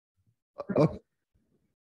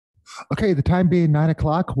Okay, the time being 9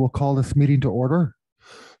 o'clock, we'll call this meeting to order.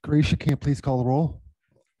 Carisha, can you please call the roll?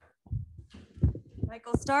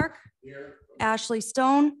 Michael Stark. Here. Ashley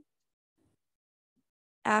Stone.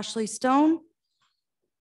 Ashley Stone.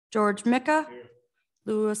 George Micka. Here.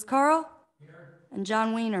 Lewis Carl. Here. And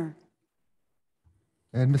John Weiner.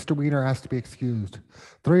 And Mr. Weiner has to be excused.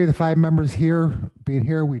 3 of the 5 members here being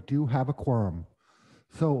here, we do have a quorum.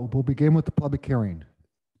 So we'll begin with the public hearing.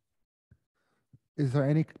 Is there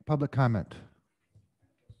any public comment?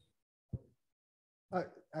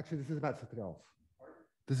 Actually, this is about something else.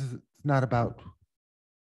 This is not about.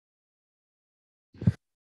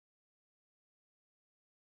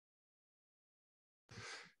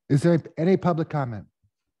 Is there any public comment?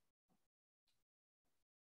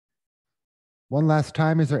 One last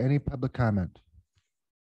time, is there any public comment?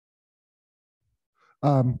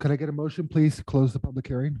 Could I get a motion, please, to close the public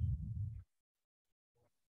hearing?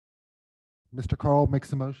 Mr. Carl makes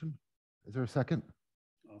the motion. Is there a second?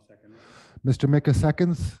 I'll second it. Mr. Micka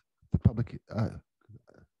seconds. The public,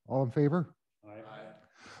 all in favor? Aye.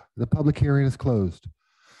 The public hearing is closed.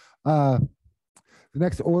 The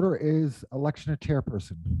next order is election of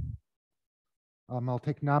chairperson. I'll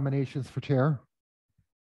take nominations for chair.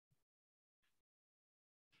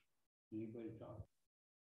 Anybody talk?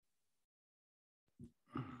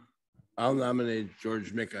 I'll nominate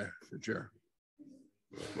George Micka for chair.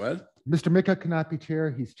 What? Mr. Micka cannot be chair.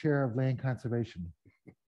 He's chair of land conservation.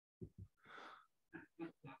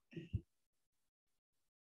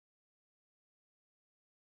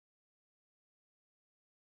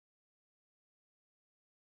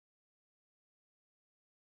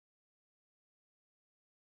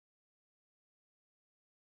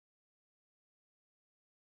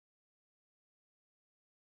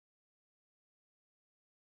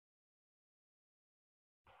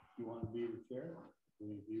 You want to be the chair? Will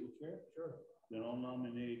you be the chair? Sure. Then I'll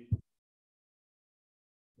nominate.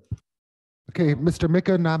 Okay, Mr.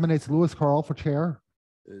 Micka nominates Lewis Carl for chair.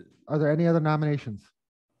 Are there any other nominations?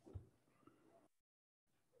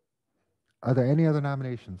 Are there any other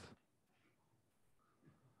nominations?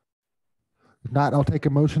 If not, I'll take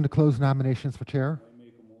a motion to close nominations for chair. I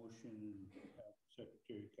make a motion to have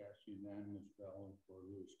Secretary cast unanimous ballot for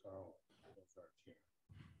Lewis Carl as our chair.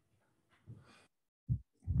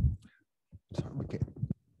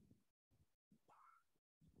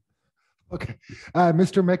 Okay,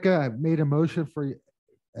 Mr. Micka made a motion for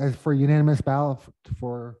unanimous ballot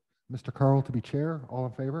for Mr. Carl to be chair. All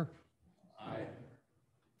in favor? Aye.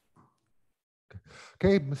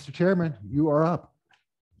 Okay, Mr. Chairman, you are up.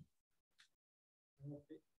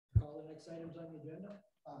 Call the next items on the agenda.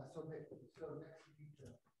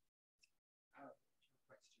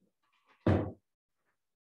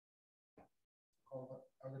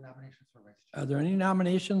 Are there any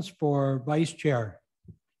nominations for vice chair?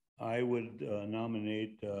 I would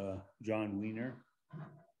nominate John Weiner.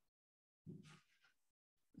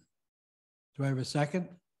 Do I have a second?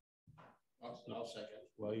 I'll second.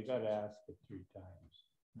 Well, you got to ask it 3 times.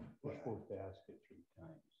 We're supposed to ask it 3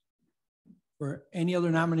 times. For any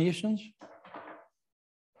other nominations?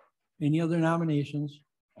 Any other nominations?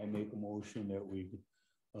 I make a motion that we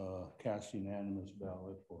cast unanimous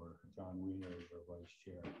ballot for John Weiner as our vice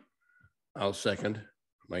chair. I'll second.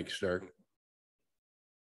 Mike Stark.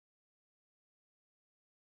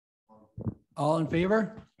 All in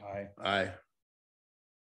favor? Aye. Aye.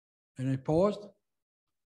 Any opposed?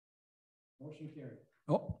 Motion carried.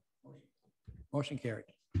 Oh, motion carried.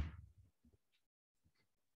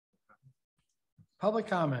 Public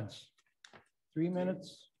comments. 3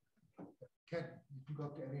 minutes. Ken, you can go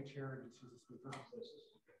up to any chair and use the speaker.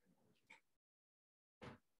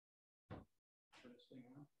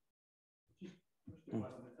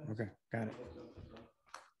 Okay, got it.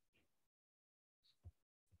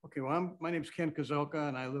 Okay, well, my name's Ken Kozelka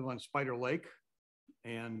and I live on Spider Lake.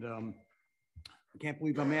 And I can't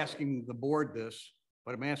believe I'm asking the board this,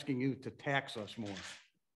 but I'm asking you to tax us more.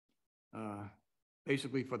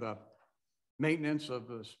 Basically for the maintenance of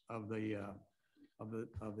the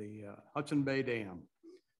Hudson Bay Dam.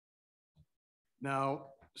 Now,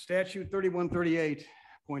 statute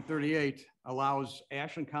 3138.38 allows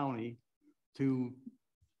Ashland County to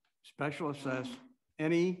special assess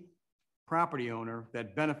any property owner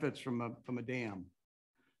that benefits from a dam.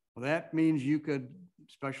 Well, that means you could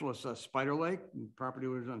special assess Spider Lake, property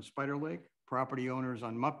owners on Spider Lake, property owners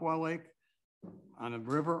on Muckwa Lake, on a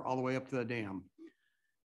river, all the way up to the dam.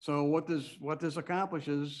 So what this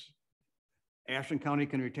accomplishes, Ashland County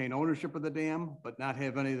can retain ownership of the dam, but not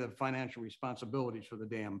have any of the financial responsibilities for the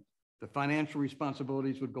dam. The financial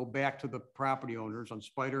responsibilities would go back to the property owners on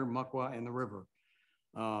Spider, Muckwa, and the river.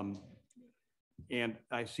 And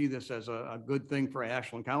I see this as a good thing for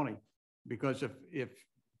Ashland County, because if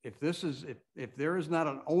there is not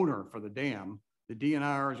an owner for the dam, the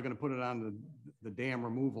DNR is going to put it on the dam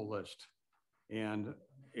removal list. And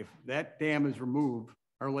if that dam is removed,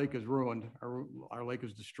 our lake is ruined, our lake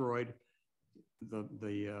is destroyed.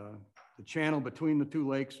 The channel between the two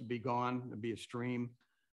lakes would be gone, it'd be a stream.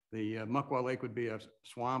 The Muckwa Lake would be a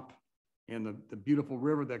swamp, and the beautiful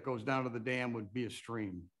river that goes down to the dam would be a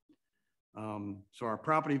stream. So our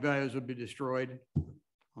property values would be destroyed.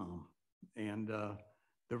 And the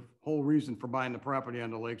whole reason for buying the property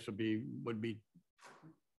on the lakes would be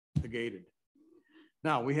negated.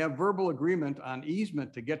 Now, we have verbal agreement on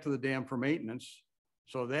easement to get to the dam for maintenance.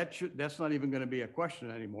 So that's not even going to be a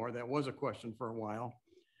question anymore. That was a question for a while.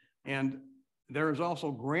 And there is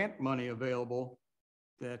also grant money available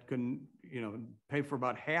that can, pay for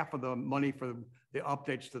about half of the money for the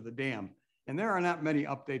updates to the dam. And there are not many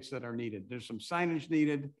updates that are needed. There's some signage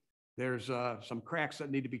needed. There's some cracks that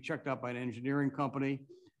need to be checked out by an engineering company.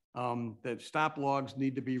 That stop logs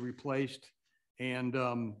need to be replaced. And,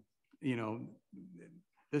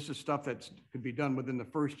 this is stuff that could be done within the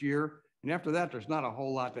first year. And after that, there's not a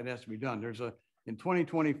whole lot that has to be done. In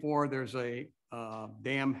 2024, there's a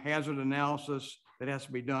dam hazard analysis that has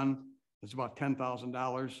to be done. It's about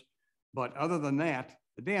 $10,000. But other than that,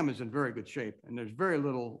 the dam is in very good shape, and there's very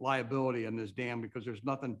little liability in this dam because there's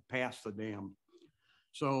nothing past the dam.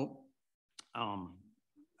 So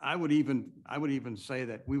I would even say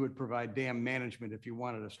that we would provide dam management if you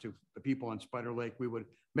wanted us to. The people on Spider Lake, we would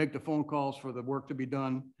make the phone calls for the work to be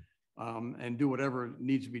done and do whatever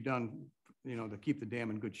needs to be done, to keep the dam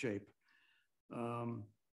in good shape.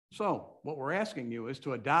 So what we're asking you is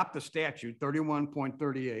to adopt the statute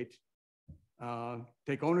 31.38,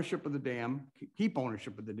 take ownership of the dam, keep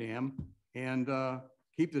ownership of the dam, and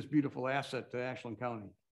keep this beautiful asset to Ashland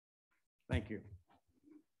County. Thank you.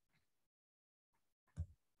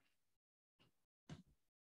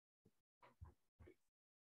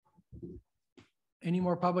 Any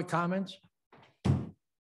more public comments?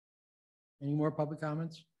 Any more public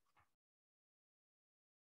comments?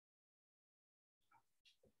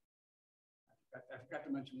 I forgot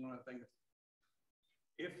to mention one other thing.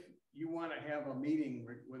 If you want to have a meeting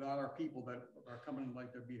with all our people that are coming,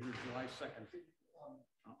 like they'll be here July 2nd.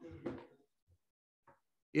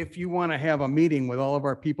 If you want to have a meeting with all of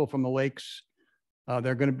our people from the lakes,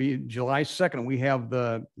 they're going to be July 2nd. We have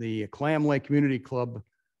the Clam Lake Community Club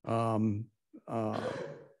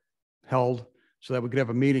held, so that we could have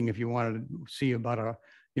a meeting if you wanted to see about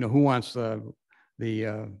who wants the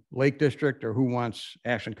Lake District or who wants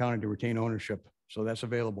Ashland County to retain ownership. So that's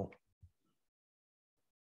available.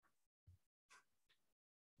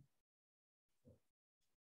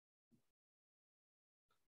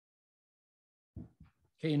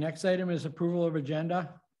 Okay, next item is approval of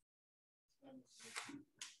agenda.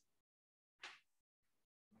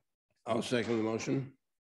 I'll second the motion.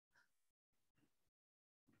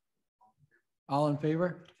 All in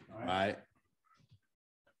favor? Aye.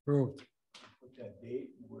 Approved. Put that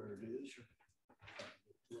date where it is.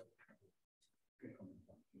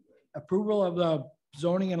 Approval of the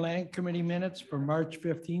zoning and land committee minutes for March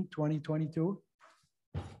 15th, 2022.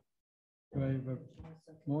 Do I have a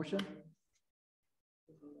motion?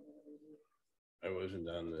 I wasn't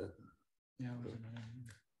on the, Yeah.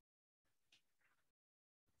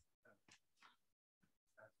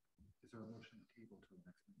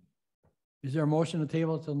 Is there a motion to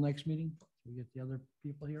table till the next meeting? We get the other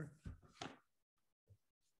people here.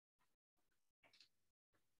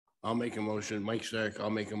 I'll make a motion. Mike Stark, I'll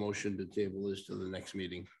make a motion to table this to the next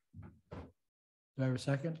meeting. Do I have a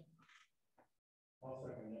second?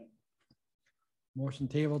 Motion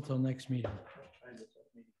table till next meeting.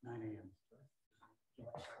 9 a.m.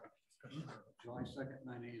 July 2nd,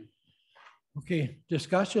 9 a.m. Okay,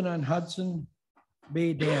 discussion on Hudson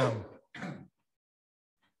Bay Dam.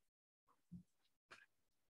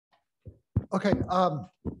 Okay,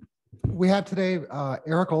 we had today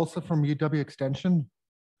Eric Olson from UW Extension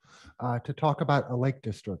to talk about a lake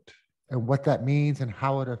district and what that means and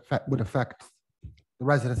how it would affect the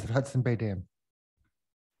residents of Hudson Bay Dam.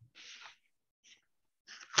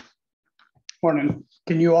 Morning.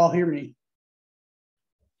 Can you all hear me?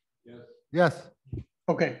 Yes.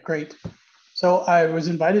 Okay, great. So I was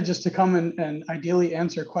invited just to come and ideally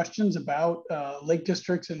answer questions about lake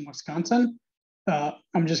districts in Wisconsin.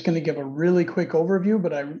 I'm just going to give a really quick overview,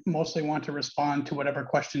 but I mostly want to respond to whatever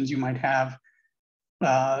questions you might have.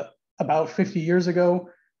 About 50 years ago,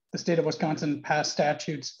 the state of Wisconsin passed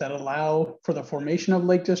statutes that allow for the formation of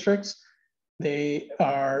lake districts. They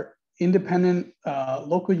are independent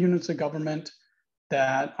local units of government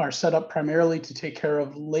that are set up primarily to take care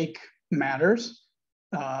of lake matters.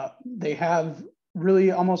 They have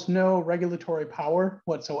really almost no regulatory power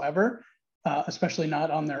whatsoever, especially not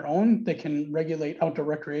on their own. They can regulate outdoor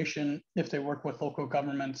recreation if they work with local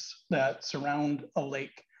governments that surround a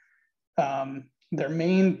lake. Their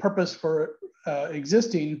main purpose for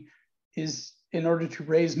existing is in order to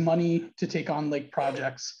raise money to take on lake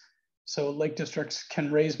projects. So lake districts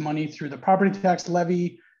can raise money through the property tax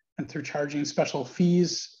levy and through charging special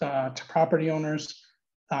fees to property owners.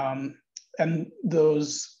 And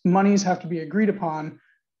those monies have to be agreed upon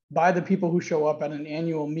by the people who show up at an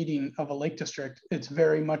annual meeting of a lake district. It's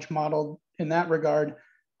very much modeled in that regard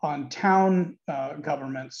on town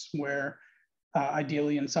governments, where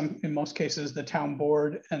ideally in most cases, the town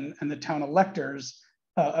board and the town electors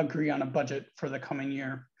agree on a budget for the coming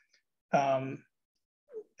year.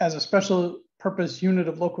 As a special purpose unit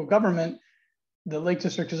of local government, the Lake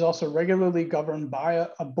District is also regularly governed by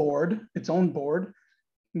a board, its own board,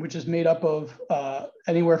 which is made up of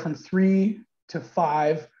anywhere from 3 to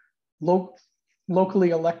 5 locally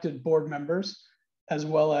elected board members, as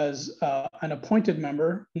well as an appointed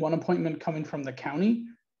member, one appointment coming from the county,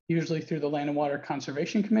 usually through the Land and Water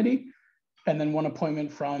Conservation Committee, and then one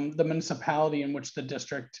appointment from the municipality in which the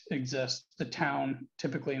district exists, the town.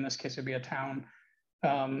 Typically, in this case, it'd be a town.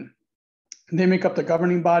 They make up the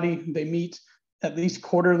governing body. They meet at least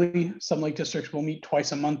quarterly. Some lake districts will meet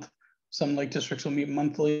twice a month. Some lake districts will meet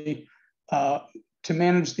monthly to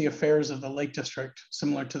manage the affairs of the lake district,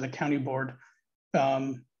 similar to the county board.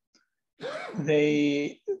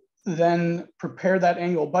 They then prepare that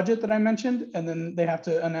annual budget that I mentioned, and then they have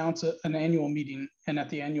to announce an annual meeting. And at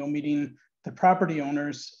the annual meeting, the property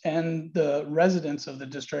owners and the residents of the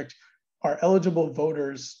district are eligible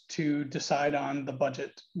voters to decide on the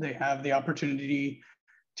budget. They have the opportunity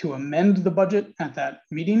to amend the budget at that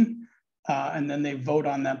meeting, and then they vote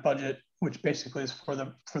on that budget, which basically is for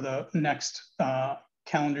the next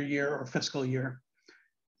calendar year or fiscal year.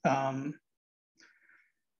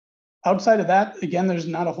 Outside of that, again, there's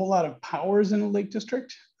not a whole lot of powers in a lake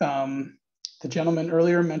district. The gentleman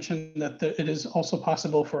earlier mentioned that it is also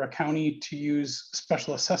possible for a county to use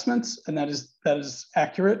special assessments, and that is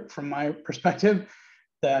accurate from my perspective.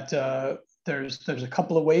 That there's a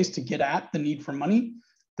couple of ways to get at the need for money.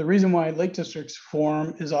 The reason why lake districts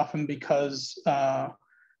form is often because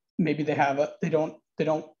maybe they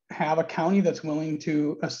don't have a county that's willing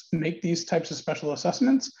to make these types of special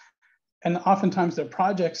assessments, and oftentimes their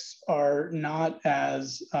projects are not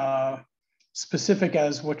as specific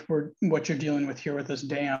as what you're dealing with here with this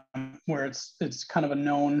dam, where it's kind of a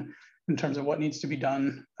known in terms of what needs to be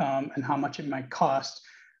done and how much it might cost.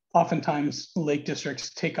 Oftentimes, lake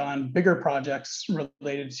districts take on bigger projects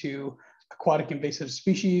related to aquatic invasive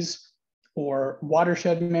species or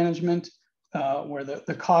watershed management, where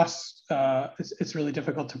the costs, it's really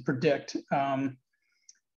difficult to predict.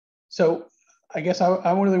 So I guess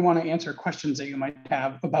I really want to answer questions that you might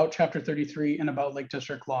have about Chapter 33 and about Lake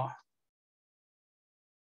District law.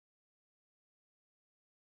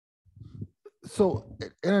 So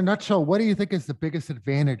in a nutshell, what do you think is the biggest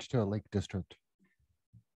advantage to a lake district?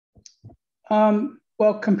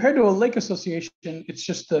 Well, compared to a lake association, it's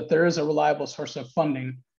just that there is a reliable source of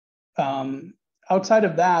funding. Outside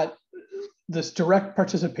of that, this direct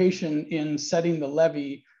participation in setting the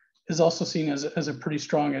levy is also seen as a pretty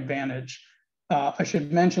strong advantage. I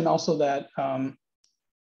should mention also that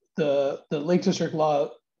the Lake District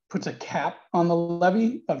law puts a cap on the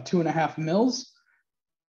levy of 2.5 mils.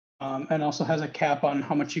 And also has a cap on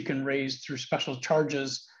how much you can raise through special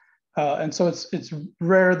charges. And so it's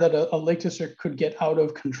rare that a lake district could get out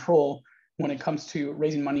of control when it comes to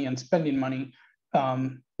raising money and spending money.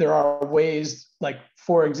 There are ways, like,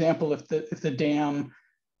 for example, if the dam,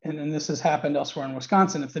 and this has happened elsewhere in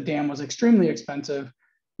Wisconsin, if the dam was extremely expensive,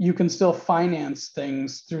 you can still finance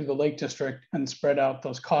things through the lake district and spread out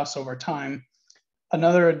those costs over time.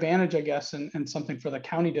 Another advantage, I guess, and something for the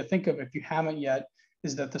county to think of if you haven't yet,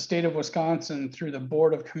 is that the state of Wisconsin, through the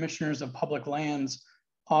Board of Commissioners of Public Lands,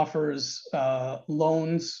 offers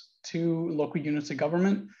loans to local units of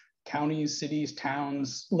government, counties, cities,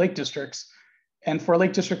 towns, lake districts. And for a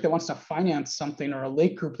lake district that wants to finance something, or a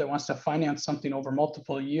lake group that wants to finance something over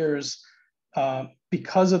multiple years,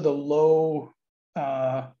 because of the low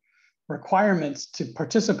requirements to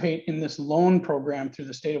participate in this loan program through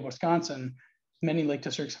the state of Wisconsin, many lake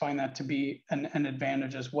districts find that to be an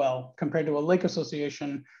advantage as well, compared to a lake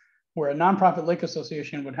association, where a nonprofit lake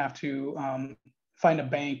association would have to find a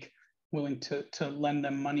bank willing to lend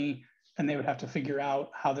them money, and they would have to figure out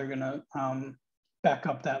how they're going to back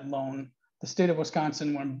up that loan. The state of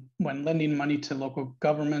Wisconsin, when lending money to local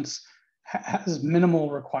governments, has minimal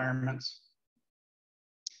requirements.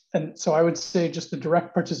 And so I would say just the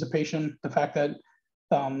direct participation, the fact that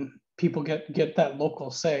people get that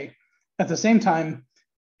local say. At the same time,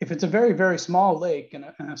 if it's a very, very small lake and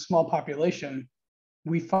a small population,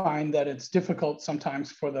 we find that it's difficult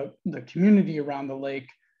sometimes for the community around the lake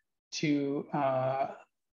to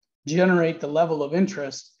generate the level of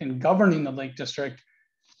interest in governing the Lake District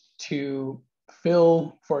to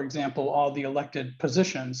fill, for example, all the elected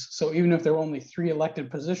positions. So even if there were only 3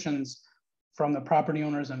 elected positions from the property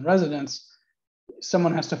owners and residents,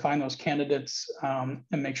 someone has to find those candidates and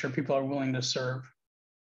make sure people are willing to serve.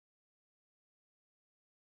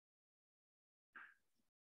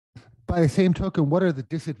 By the same token, what are the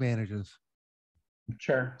disadvantages?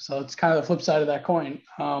 Sure. So it's kind of the flip side of that coin.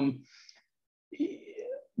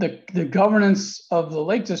 The governance of the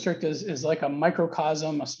Lake District is like a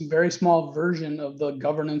microcosm, a very small version of the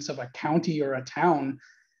governance of a county or a town.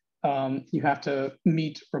 You have to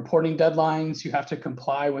meet reporting deadlines. You have to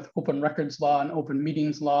comply with open records law and open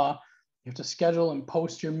meetings law. You have to schedule and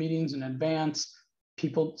post your meetings in advance.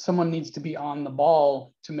 Someone needs to be on the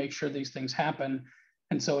ball to make sure these things happen.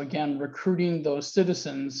 And so again, recruiting those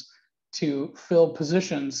citizens to fill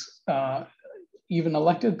positions, even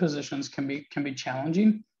elected positions, can be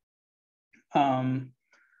challenging.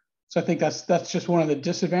 So I think that's just one of the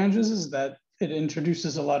disadvantages, is that it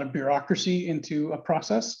introduces a lot of bureaucracy into a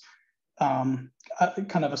process. Kind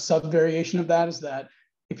of a sub variation of that is that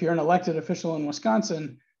if you're an elected official in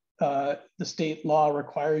Wisconsin, the state law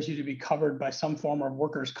requires you to be covered by some form of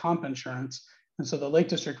workers' comp insurance. And so the Lake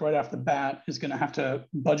District right off the bat is going to have to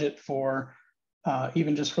budget for,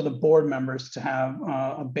 even just for the board members, to have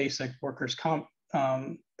a basic workers' comp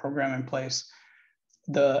program in place.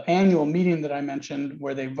 The annual meeting that I mentioned,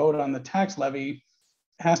 where they vote on the tax levy,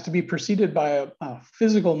 has to be preceded by a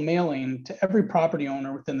physical mailing to every property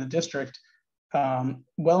owner within the district,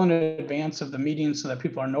 well in advance of the meeting, so that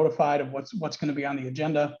people are notified of what's going to be on the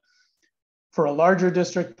agenda. For a larger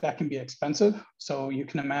district, that can be expensive. So you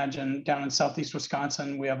can imagine down in Southeast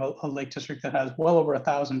Wisconsin, we have a lake district that has well over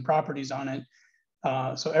 1,000 properties on it.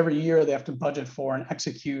 So every year they have to budget for and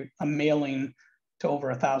execute a mailing to over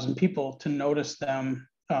 1,000 people to notice them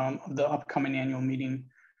of the upcoming annual meeting.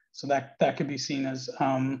 So that could be seen as,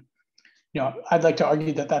 I'd like to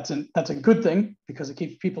argue that that's a good thing because it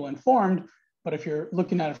keeps people informed. But if you're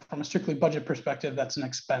looking at it from a strictly budget perspective, that's an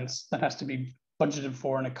expense that has to be budgeted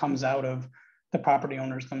for, and it comes out of the property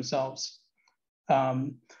owners themselves.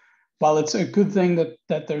 While it's a good thing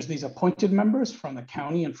that there's these appointed members from the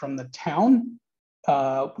county and from the town,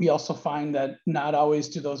 we also find that not always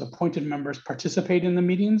do those appointed members participate in the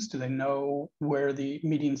meetings. Do they know where the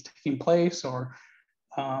meeting's taking place, or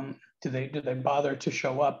do they bother to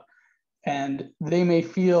show up? And they may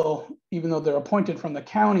feel, even though they're appointed from the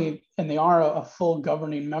county and they are a full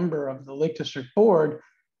governing member of the Lake District Board,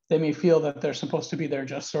 they may feel that they're supposed to be there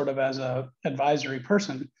just sort of as an advisory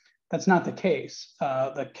person. That's not the case.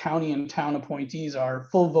 The county and town appointees are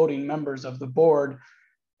full voting members of the board.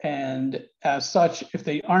 And as such, if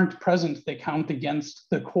they aren't present, they count against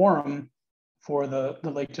the quorum for the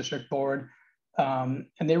Lake District Board. And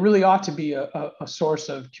they really ought to be a source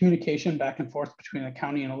of communication back and forth between a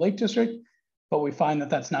county and a Lake District, but we find that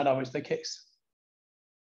that's not always the case.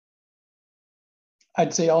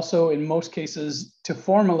 I'd say also in most cases, to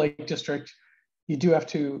form a Lake District, you do have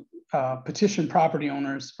to petition property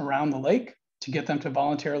owners around the lake to get them to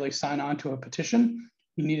voluntarily sign on to a petition.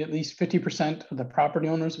 You need at least 50% of the property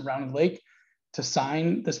owners around the lake to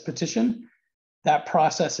sign this petition. That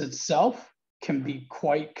process itself can be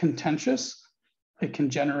quite contentious. It can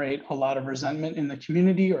generate a lot of resentment in the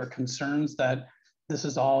community, or concerns that this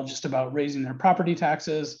is all just about raising their property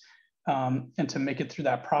taxes. And to make it through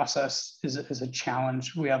that process is a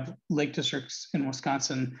challenge. We have lake districts in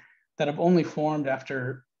Wisconsin that have only formed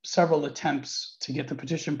after several attempts to get the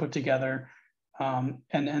petition put together, and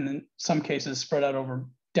in some cases spread out over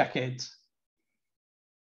decades.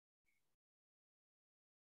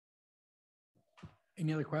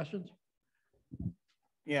 Any other questions?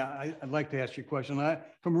 Yeah, I'd like to ask you a question.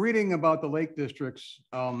 From reading about the lake districts,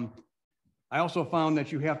 I also found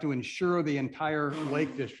that you have to insure the entire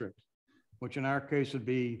lake district, which in our case would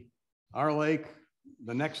be our lake,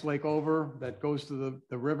 the next lake over that goes to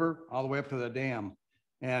the river, all the way up to the dam.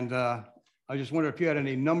 And I just wonder if you had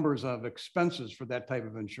any numbers of expenses for that type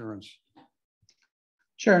of insurance.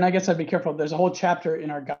 Sure, and I guess I'd be careful. There's a whole chapter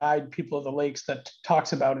in our guide, People of the Lakes, that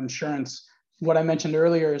talks about insurance. What I mentioned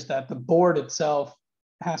earlier is that the board itself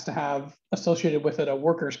has to have associated with it a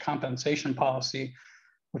workers' compensation policy,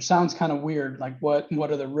 which sounds kind of weird. Like what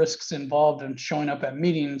are the risks involved in showing up at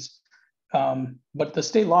meetings But the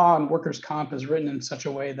state law on workers' comp is written in such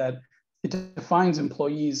a way that it defines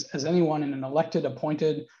employees as anyone in an elected,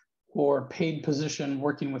 appointed, or paid position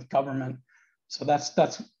working with government. So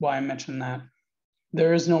that's why I mentioned that.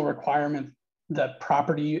 There is no requirement that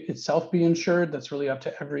property itself be insured. That's really up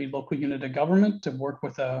to every local unit of government to work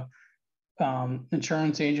with a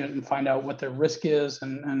insurance agent and find out what their risk is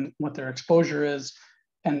and what their exposure is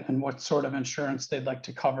and what sort of insurance they'd like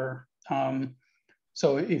to cover.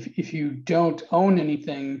 So if you don't own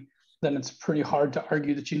anything, then it's pretty hard to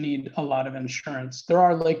argue that you need a lot of insurance. There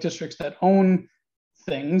are lake districts that own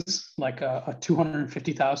things like a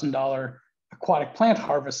 $250,000 aquatic plant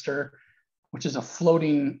harvester, which is a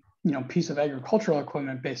floating, piece of agricultural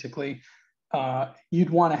equipment, basically. You'd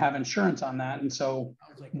want to have insurance on that. And so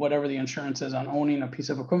whatever the insurance is on owning a piece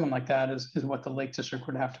of equipment like that is what the lake district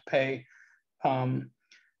would have to pay.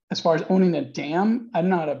 As far as owning a dam, I'm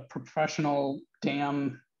not a professional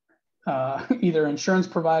dam, either insurance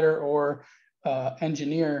provider or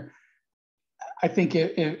engineer. I think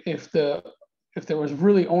if there was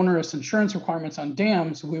really onerous insurance requirements on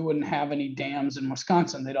dams, we wouldn't have any dams in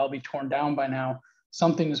Wisconsin. They'd all be torn down by now.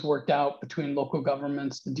 Something is worked out between local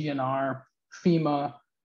governments, the DNR, FEMA,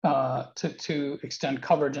 to extend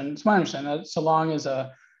coverage. And it's my understanding that so long as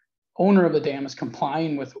a owner of the dam is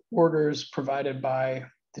complying with orders provided by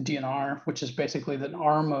the DNR, which is basically the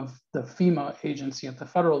arm of the FEMA agency at the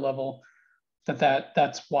federal level,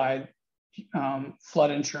 that's why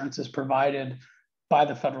flood insurance is provided by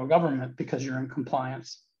the federal government, because you're in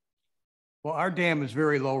compliance. Well, our dam is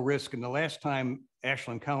very low risk, and the last time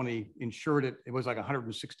Ashland County insured it, it was like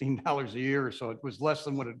 $116 a year, so it was less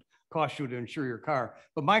than what it cost you to insure your car.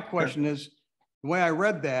 But my question is, the way I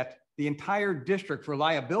read that, the entire district for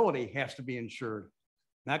liability has to be insured,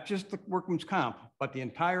 not just the workman's comp, but the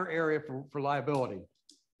entire area for liability.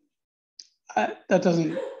 That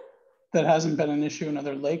hasn't been an issue in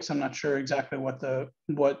other lakes. I'm not sure exactly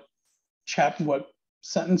what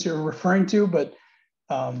sentence you're referring to, but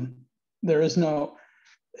there is no.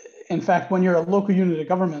 In fact, when you're a local unit of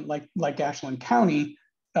government like Ashland County,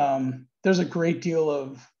 there's a great deal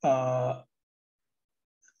of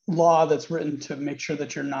law that's written to make sure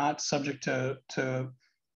that you're not subject to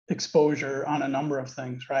exposure on a number of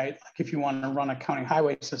things, right? Like if you want to run a county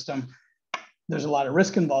highway system, there's a lot of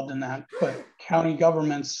risk involved in that, but county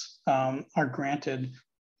governments are granted,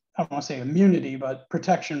 I don't want to say immunity, but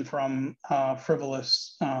protection from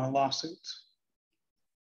frivolous lawsuits.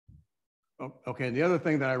 Okay, the other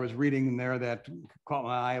thing that I was reading in there that caught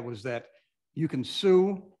my eye was that you can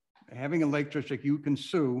sue, having a lake district, you can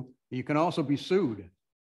sue, you can also be sued.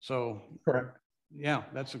 So, correct. Yeah,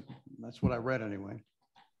 that's what I read anyway.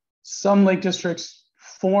 Some lake districts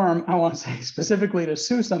form, I want to say specifically to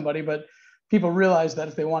sue somebody, but people realize that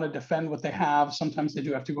if they want to defend what they have, sometimes they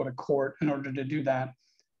do have to go to court in order to do that.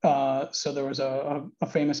 So there was a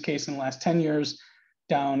famous case in the last 10 years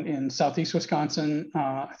down in Southeast Wisconsin.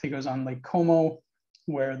 I think it was on Lake Como,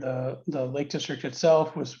 where the lake district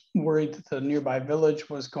itself was worried that the nearby village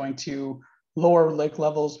was going to lower lake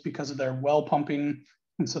levels because of their well pumping.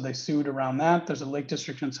 And so they sued around that. There's a lake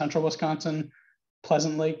district in central Wisconsin,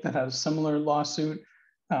 Pleasant Lake, that has a similar lawsuit.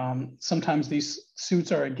 Sometimes these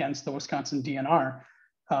suits are against the Wisconsin DNR.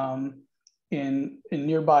 In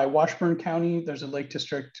nearby Washburn County, there's a lake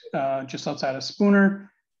district just outside of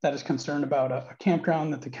Spooner that is concerned about a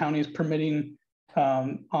campground that the county is permitting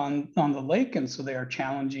on the lake. And so they are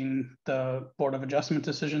challenging the Board of Adjustment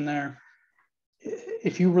decision there.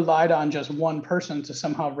 If you relied on just one person to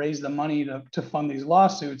somehow raise the money to fund these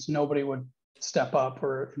lawsuits, nobody would step up,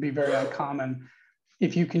 or it'd be very uncommon.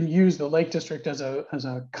 If you can use the Lake District as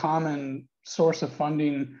a common source of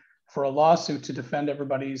funding for a lawsuit to defend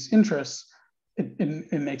everybody's interests,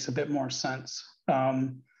 it makes a bit more sense.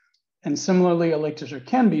 And similarly, a Lake District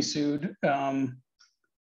can be sued.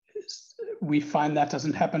 We find that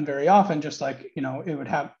doesn't happen very often, just like, it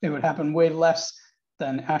would happen way less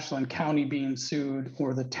than Ashland County being sued,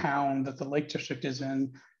 or the town that the Lake District is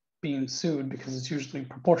in being sued, because it's usually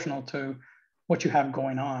proportional to what you have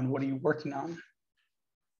going on. What are you working on?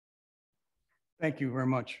 Thank you very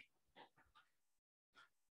much.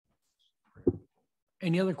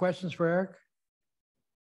 Any other questions for Eric?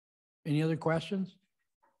 Any other questions?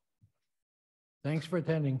 Thanks for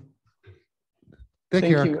attending. Thank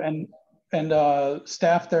you, Eric. you. And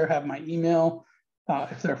staff there have my email.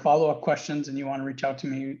 If there are follow-up questions and you want to reach out to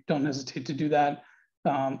me, don't hesitate to do that.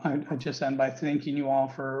 I just end by thanking you all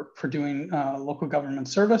for doing local government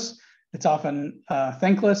service. It's often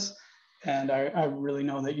thankless, and I really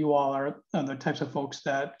know that you all are the types of folks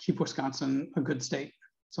that keep Wisconsin a good state.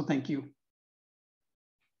 So thank you.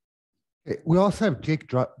 We also have Jake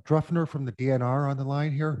Druffner from the DNR on the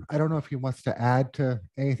line here. I don't know if he wants to add to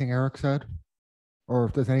anything Eric said, or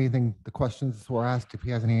if there's anything, the questions were asked, if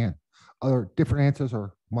he has any other different answers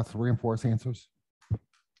or wants to reinforce answers.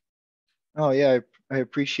 Oh, yeah, I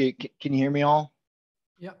appreciate, can you hear me all?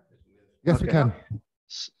 Yeah. Yes, we Okay. can.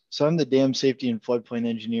 So I'm the dam safety and floodplain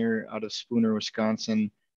engineer out of Spooner,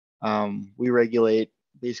 Wisconsin. We regulate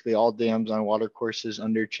basically all dams on water courses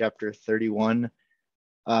under Chapter 31.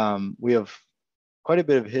 We have quite a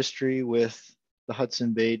bit of history with the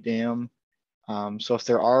Hudson Bay Dam. So if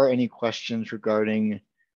there are any questions regarding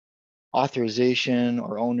authorization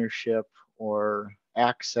or ownership or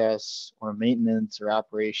access or maintenance or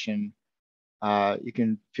operation, you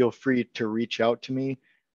can feel free to reach out to me.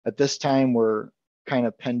 At this time, we're kind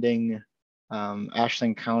of pending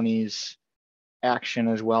Ashland County's action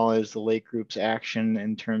as well as the Lake Group's action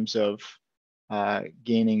in terms of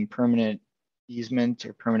gaining permanent easement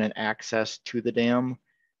or permanent access to the dam.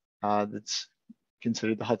 That's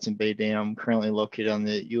considered the Hudson Bay Dam, currently located on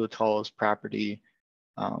the Uatalos property,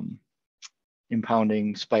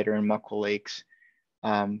 impounding Spider and Muckle Lakes.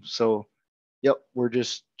 So, yep, we're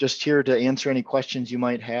just here to answer any questions you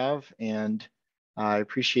might have, and I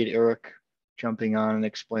appreciate Eric jumping on and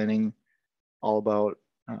explaining all about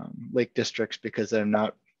lake districts, because I'm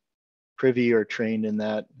not privy or trained in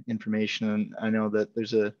that information, and I know that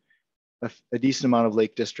there's a decent amount of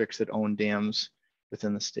lake districts that own dams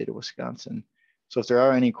within the state of Wisconsin. So if there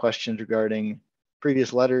are any questions regarding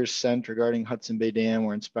previous letters sent regarding Hudson Bay Dam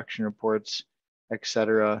or inspection reports,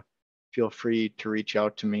 etc., feel free to reach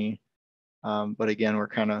out to me. But again, we're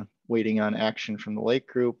kind of waiting on action from the Lake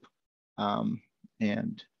Group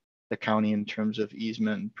and the county in terms of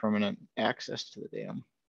easement and permanent access to the dam.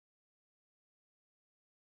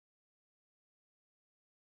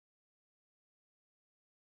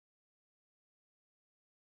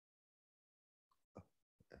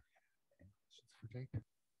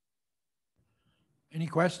 Any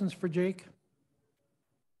questions for Jake?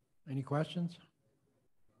 Any questions?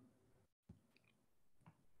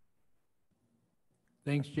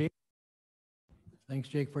 Thanks, Jake. Thanks,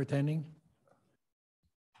 Jake, for attending.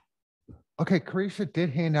 Okay, Carisha did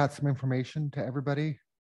hand out some information to everybody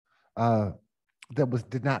that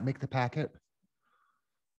did not make the packet.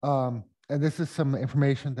 And this is some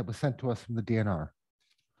information that was sent to us from the DNR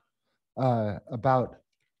about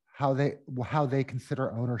how they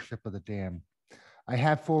consider ownership of the dam. I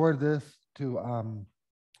have forwarded this to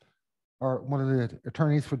one of the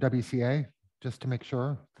attorneys for WCA just to make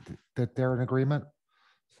sure that they're in agreement.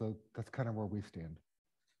 So that's kind of where we stand.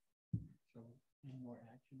 So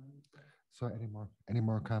any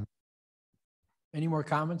more comments? Any more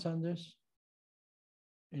comments on this?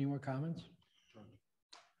 Any more comments?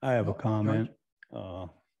 I have a No, George? comment.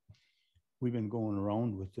 We've been going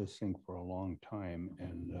around with this thing for a long time,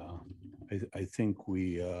 and I think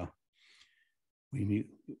we need,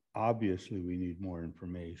 obviously we need more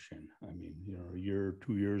information. I mean, you know, a year or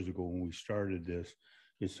 2 years ago when we started this,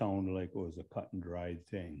 it sounded like it was a cut and dried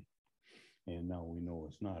thing. And now we know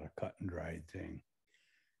it's not a cut and dried thing.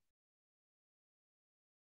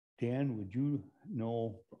 Dan, would you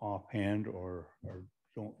know offhand, or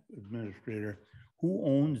don't, administrator, who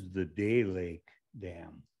owns the Day Lake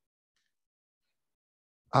Dam?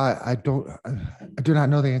 I do not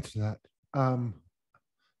know the answer to that.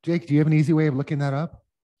 Jake, do you have an easy way of looking that up?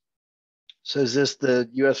 So is this the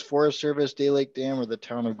U.S. Forest Service Day Lake Dam or the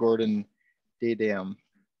Town of Gordon Day Dam?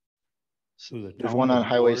 So the There's town one on of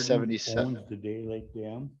Highway Gordon 77. owns the Day Lake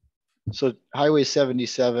Dam? So Highway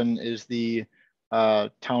 77 is the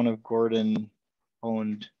Town of Gordon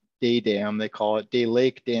owned Day Dam. They call it. Day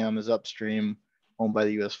Lake Dam is upstream, owned by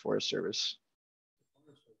the U.S. Forest Service.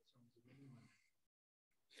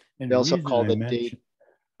 And They the also reason call I the mention- Day.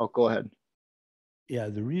 Oh, go ahead. Yeah,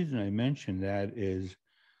 the reason I mentioned that is,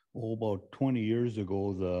 about 20 years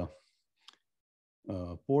ago,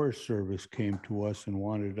 the Forest Service came to us and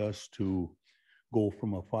wanted us to go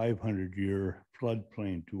from a 500-year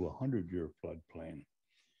floodplain to a 100-year floodplain.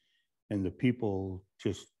 And the people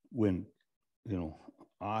just went, you know,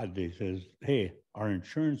 odd. They says, hey, our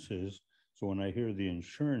insurances, so when I hear the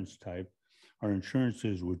insurance type, our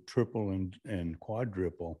insurances would triple and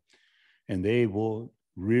quadruple. And they will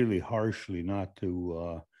really harshly not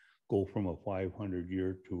to go from a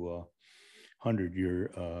 500-year to a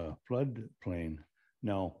 100-year floodplain.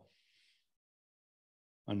 Now,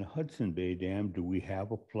 on the Hudson Bay Dam, do we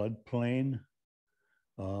have a floodplain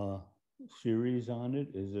series on it?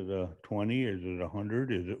 Is it a 20? Is it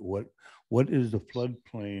 100? Is it what is the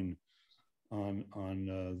floodplain on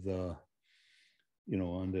the, you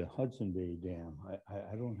know, on the Hudson Bay Dam?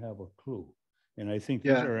 I don't have a clue. And I think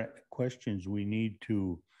these are questions we need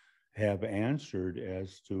to have answered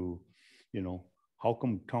as to, you know, how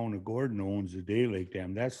come Town of Gordon owns the Day Lake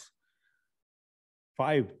Dam? That's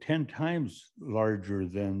 5-10 times larger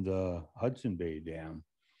than the Hudson Bay Dam.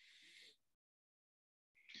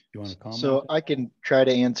 You want to comment? So I can try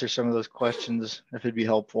to answer some of those questions if it'd be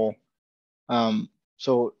helpful.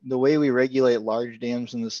 So the way we regulate large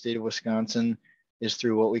dams in the state of Wisconsin is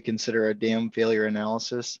through what we consider a dam failure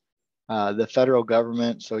analysis. The federal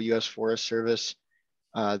government, so U.S. Forest Service,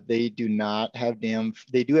 they do not have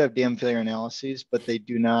they do have dam failure analyses, but they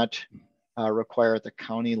do not require at the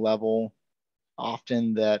county level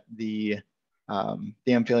often that the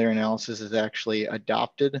dam failure analysis is actually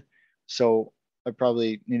adopted. So I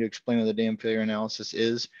probably need to explain what the dam failure analysis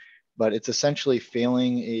is, but it's essentially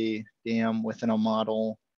failing a dam within a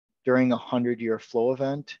model during a 100-year flow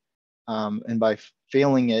event. And by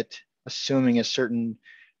failing it, assuming a certain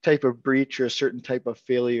type of breach or a certain type of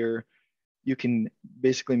failure, you can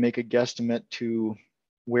basically make a guesstimate to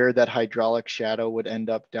where that hydraulic shadow would end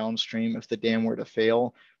up downstream if the dam were to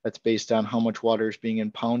fail. That's based on how much water is being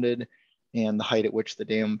impounded and the height at which the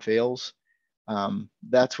dam fails.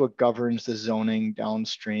 That's what governs the zoning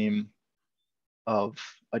downstream of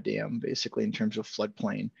a dam, basically in terms of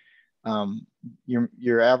floodplain.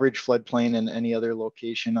 Your average floodplain in any other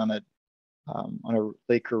location on a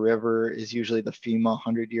lake or river is usually the FEMA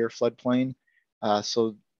 100-year floodplain.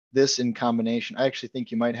 So this in combination, I actually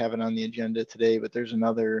think you might have it on the agenda today, but there's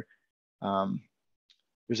another,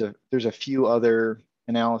 there's a few other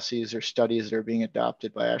analyses or studies that are being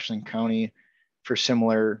adopted by Ashland County for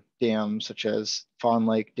similar dams, such as Fawn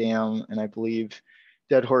Lake Dam and I believe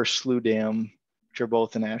Dead Horse Slough Dam, which are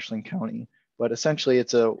both in Ashland County. But essentially,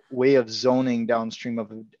 it's a way of zoning downstream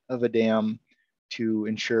of a dam to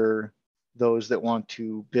ensure those that want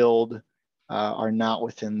to build are not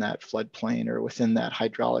within that floodplain or within that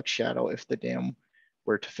hydraulic shadow if the dam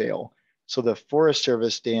were to fail. So the Forest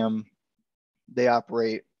Service dam, they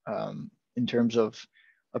operate in terms of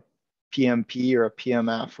a PMP or a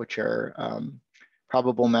PMF, which are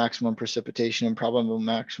probable maximum precipitation and probable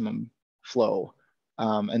maximum flow.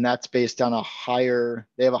 And that's based on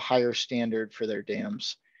they have a higher standard for their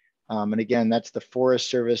dams. And again, that's the Forest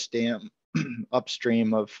Service dam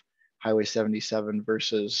upstream of Highway 77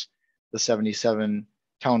 versus the 77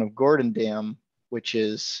 Town of Gordon Dam, which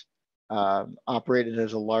is operated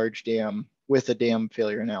as a large dam with a dam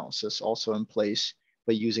failure analysis also in place,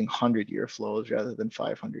 but using 100-year flows rather than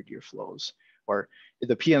 500-year flows. Or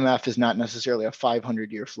the PMF is not necessarily a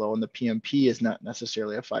 500-year flow and the PMP is not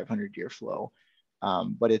necessarily a 500-year flow,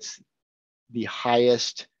 but it's the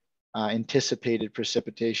highest anticipated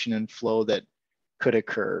precipitation and flow that could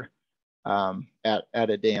occur at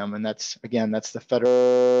a dam. And that's, again, that's the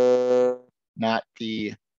federal, not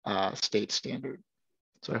the state standard.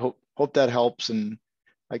 So I hope that helps, and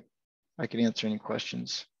I can answer any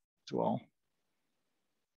questions as well.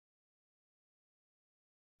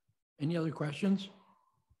 Any other questions?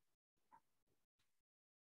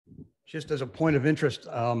 Just as a point of interest,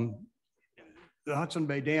 the Hudson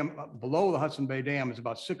Bay Dam, below the Hudson Bay Dam is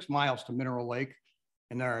about 6 miles to Mineral Lake,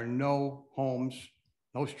 and there are no homes,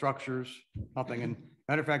 no structures, nothing. And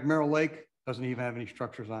matter of fact, Mineral Lake doesn't even have any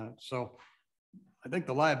structures on it. So I think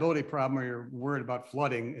the liability problem, or you're worried about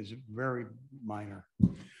flooding, is very minor.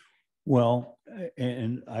 Well,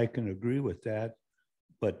 and I can agree with that,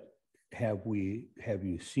 but have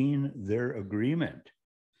you seen their agreement?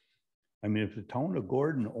 I mean, if the Town of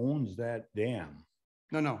Gordon owns that dam.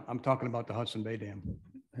 No, I'm talking about the Hudson Bay Dam.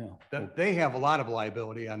 Yeah. They have a lot of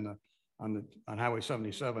liability on Highway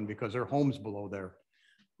 77 because their homes below there.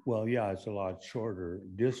 Well, yeah, it's a lot shorter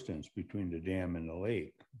distance between the dam and the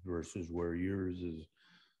lake versus where yours is,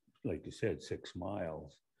 like you said, 6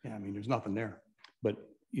 miles. Yeah, I mean, there's nothing there. But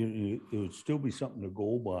it would still be something to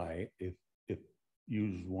go by if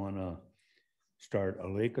you want to start a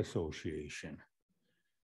lake association.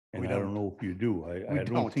 And I don't know if you do. I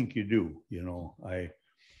don't think you do. You know,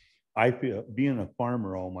 I feel, being a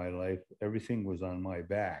farmer all my life, everything was on my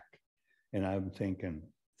back. And I'm thinking,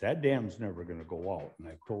 that dam's never going to go out. And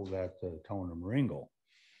I've told that to the town of Marengo.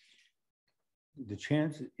 The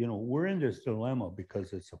chance, you know, we're in this dilemma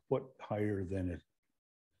because it's a foot higher than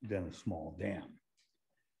a small dam.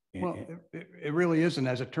 Well, it really isn't.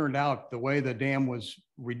 As it turned out, the way the dam was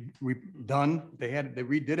redone, they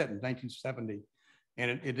redid it in 1970,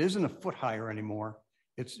 and it isn't a foot higher anymore.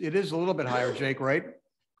 It is a little bit higher, Jake, right?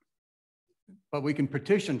 But we can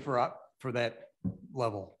petition for that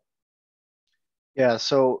level. Yeah,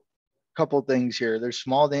 so a couple things here. There's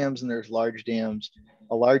small dams and there's large dams.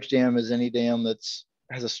 A large dam is any dam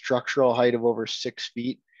has a structural height of over 6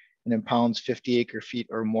 feet and impounds 50 acre feet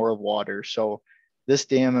or more of water. So this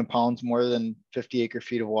dam impounds more than 50 acre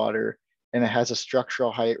feet of water, and it has a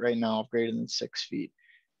structural height right now of greater than 6 feet.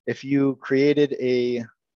 If you created a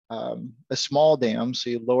small dam, so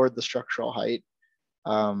you lowered the structural height,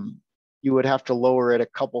 you would have to lower it a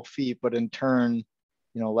couple feet, but in turn,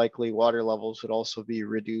 likely water levels would also be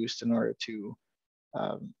reduced in order to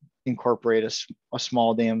incorporate a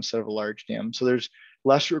small dam instead of a large dam. So there's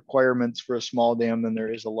less requirements for a small dam than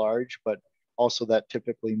there is a large, but also that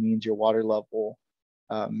typically means your water level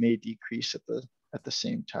may decrease at the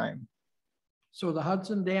same time. So the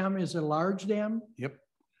Hudson Dam is a large dam? Yep.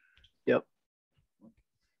 Yep.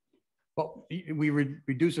 Well, we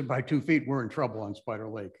reduce it by 2 feet, we're in trouble on Spider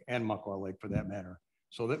Lake and Muckwa Lake for that matter.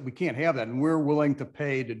 So that we can't have that. And we're willing to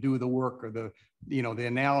pay to do the work or the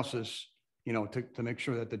analysis, to make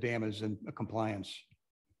sure that the dam is in compliance.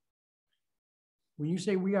 When you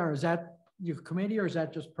say we are, is that your committee or is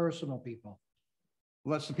that just personal people?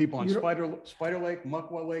 Well, that's the people on You Spider Lake,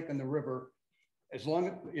 Muckwa Lake and the river, as long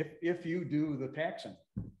as, if you do the taxing.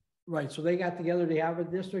 Right, so they got together, they have a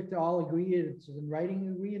district, they all agree, it's in writing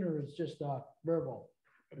agreement, or it's just verbal?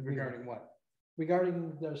 Regarding what?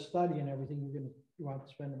 Regarding the study and everything you want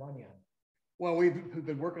to spend the money on. Well, we've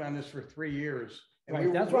been working on this for 3 years. And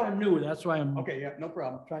Right, that's why I'm new, that's why I'm. Okay, yeah, no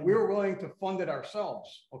problem. Trying We to- were willing to fund it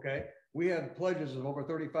ourselves, okay? We had pledges of over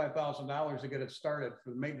 $35,000 to get it started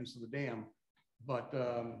for the maintenance of the dam. But,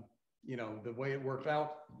 the way it worked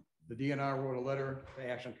out, the DNR wrote a letter to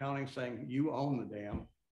Ashland County saying, you own the dam.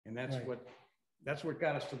 And that's Right. what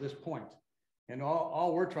got us to this point. And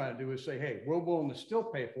all we're trying to do is say, hey, we're willing to still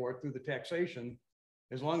pay for it through the taxation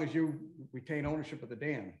as long as you retain ownership of the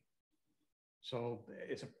dam. So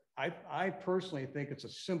I personally think it's a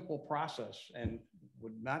simple process and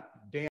would not damage